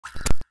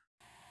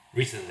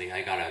Recently,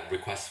 I got a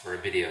request for a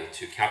video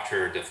to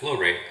capture the flow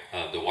rate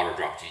of the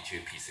Waterdrop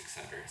G2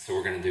 P600. So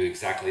we're going to do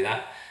exactly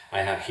that.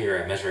 I have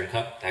here a measuring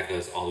cup that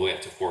goes all the way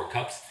up to 4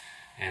 cups,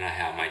 and I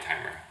have my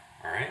timer.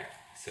 All right,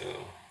 so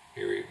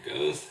here it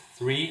goes.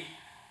 3,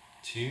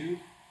 2,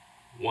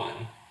 1,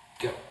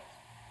 go.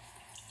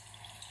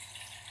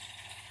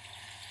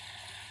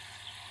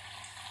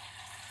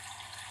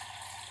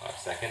 Five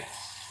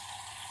seconds.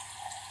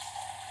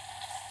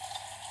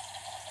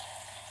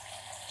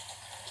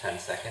 10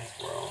 seconds,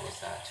 we're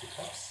almost at 2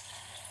 cups.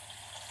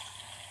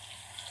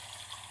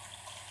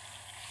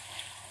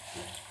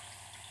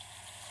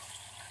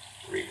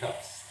 3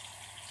 cups.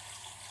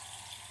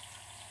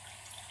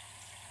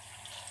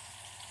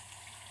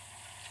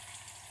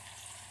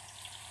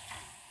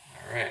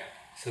 All right,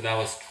 so that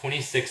was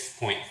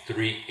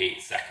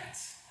 26.38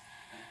 seconds.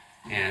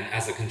 And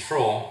as a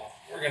control,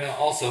 we're gonna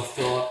also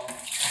fill up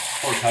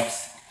 4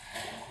 cups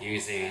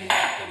using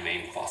the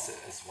main faucet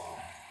as well.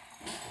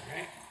 All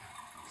right.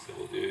 So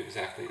we'll do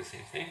exactly the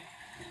same thing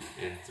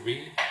in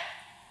 3,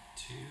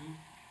 2,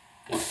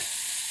 1.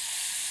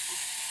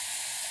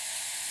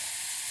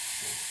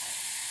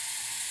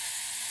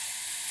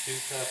 2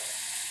 cups,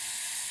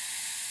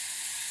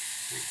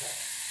 3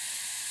 cups.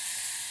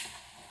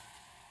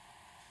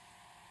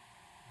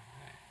 All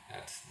right,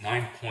 that's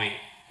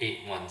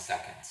 9.81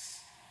 seconds.